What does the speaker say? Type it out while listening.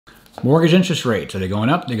Mortgage interest rates, are they going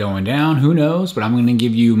up? They're going down? Who knows? But I'm going to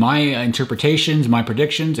give you my interpretations, my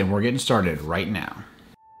predictions, and we're getting started right now.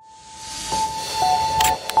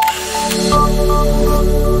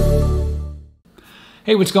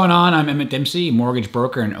 Hey, what's going on? I'm Emmett Dempsey, mortgage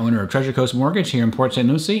broker and owner of Treasure Coast Mortgage here in Port St.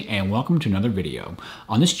 Lucie, and welcome to another video.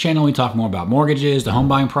 On this channel, we talk more about mortgages, the home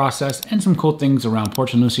buying process, and some cool things around Port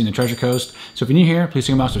St. Lucie and the Treasure Coast. So if you're new here, please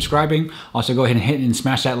think about subscribing. Also, go ahead and hit and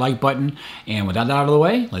smash that like button. And with that out of the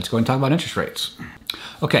way, let's go and talk about interest rates.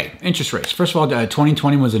 Okay, interest rates. First of all,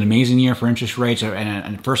 2020 was an amazing year for interest rates.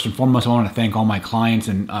 And first and foremost, I want to thank all my clients,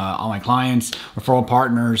 referral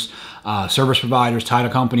partners, service providers, title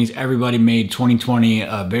companies. Everybody made 2020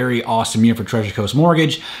 a very awesome year for Treasure Coast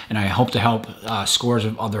Mortgage, and I hope to help scores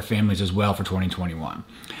of other families as well for 2021.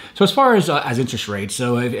 So as far as interest rates,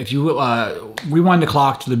 so if you rewind the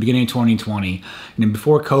clock to the beginning of 2020,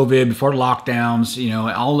 before COVID, before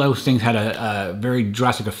lockdowns, all those things had a very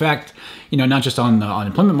drastic effect, not just on the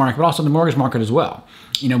unemployment market, but also the mortgage market as well.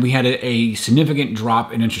 We had a significant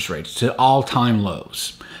drop in interest rates to all-time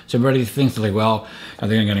lows. So everybody thinks like, well, are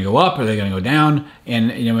they going to go up? Are they going to go down? And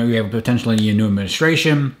we have potentially a new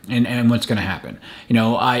administration, and what's going to happen?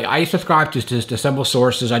 I subscribe to several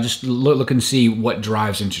sources. I just look and see what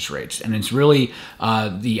drives interest rates, and it's really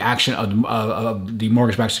the action of the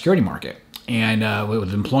mortgage-backed security market. And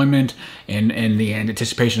with employment and the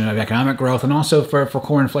anticipation of economic growth, and also for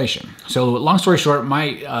core inflation. So long story short,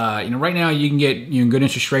 right now you can get good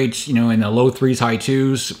interest rates, in the low 3s, high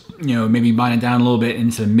 2s, maybe buying it down a little bit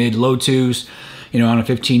into mid low 2s, on a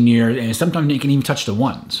 15-year, and sometimes you can even touch the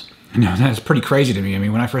 1s. That's pretty crazy to me. I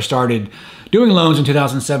mean, when I first started doing loans in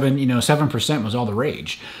 2007, 7% was all the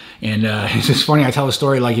rage. And it's just funny, I tell the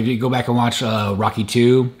story, like if you go back and watch Rocky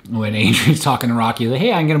 2, when Adrian's talking to Rocky, like,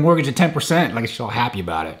 hey, I can get a mortgage at 10%, like she's all happy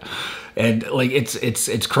about it. And like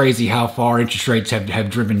it's crazy how far interest rates have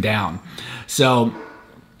driven down. So,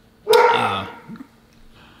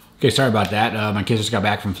 okay, sorry about that. My kids just got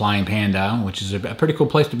back from Flying Panda, which is a pretty cool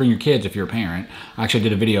place to bring your kids if you're a parent. I actually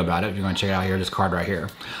did a video about it. If you're going to check it out here, this card right here.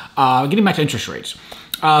 Getting back to interest rates.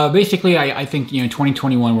 Basically, I think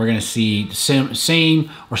 2021 we're going to see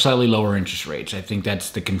same or slightly lower interest rates. I think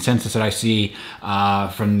that's the consensus that I see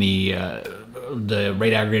from the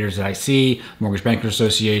rate aggregators that I see, Mortgage Bankers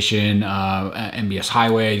Association, MBS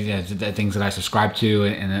Highway, the things that I subscribe to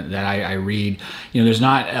and that I read. There's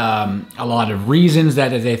not a lot of reasons that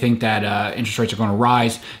they think that interest rates are going to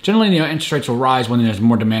rise. Generally, interest rates will rise when there's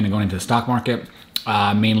more demand going into the stock market.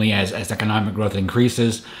 Mainly as economic growth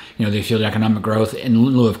increases. They feel the economic growth in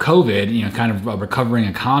lieu of COVID, kind of a recovering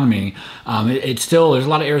economy. It's still, there's a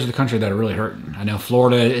lot of areas of the country that are really hurting. I know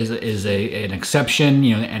Florida is an exception,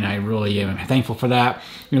 and I really am thankful for that.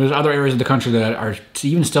 There's other areas of the country that are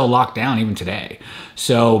even still locked down even today.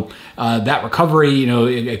 So that recovery,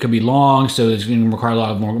 it could be long, so it's going to require a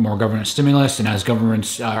lot of more government stimulus, and as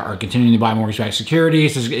governments are continuing to buy mortgage-backed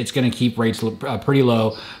securities, it's going to keep rates pretty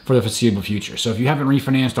low for the foreseeable future. So if you haven't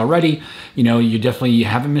refinanced already, you definitely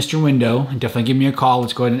haven't missed your window. Definitely give me a call.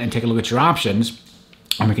 Let's go ahead and take a look at your options.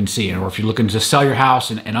 And we can see, or if you're looking to sell your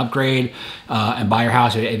house and upgrade and buy your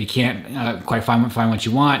house, if you can't quite find what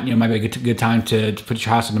you want, it might be a good time to put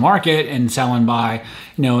your house in the market and sell and buy,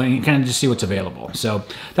 and kind of just see what's available. So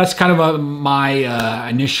that's kind of my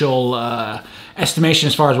initial estimation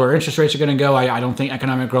as far as where interest rates are going to go. I don't think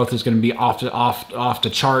economic growth is going to be off the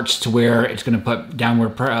charts to where it's going to put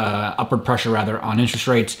upward pressure on interest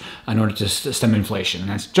rates in order to stem inflation. And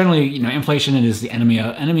that's generally, inflation is the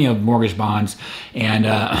enemy of mortgage bonds. And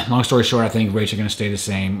long story short, I think rates are going to stay the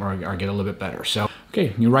same or get a little bit better. So,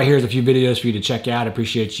 okay, right here's a few videos for you to check out. I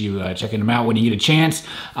appreciate you checking them out when you get a chance.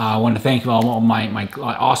 I want to thank all my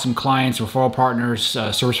awesome clients, referral partners,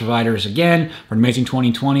 service providers again for an amazing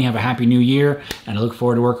 2020. Have a happy new year, and I look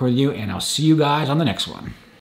forward to working with you, and I'll see you guys on the next one.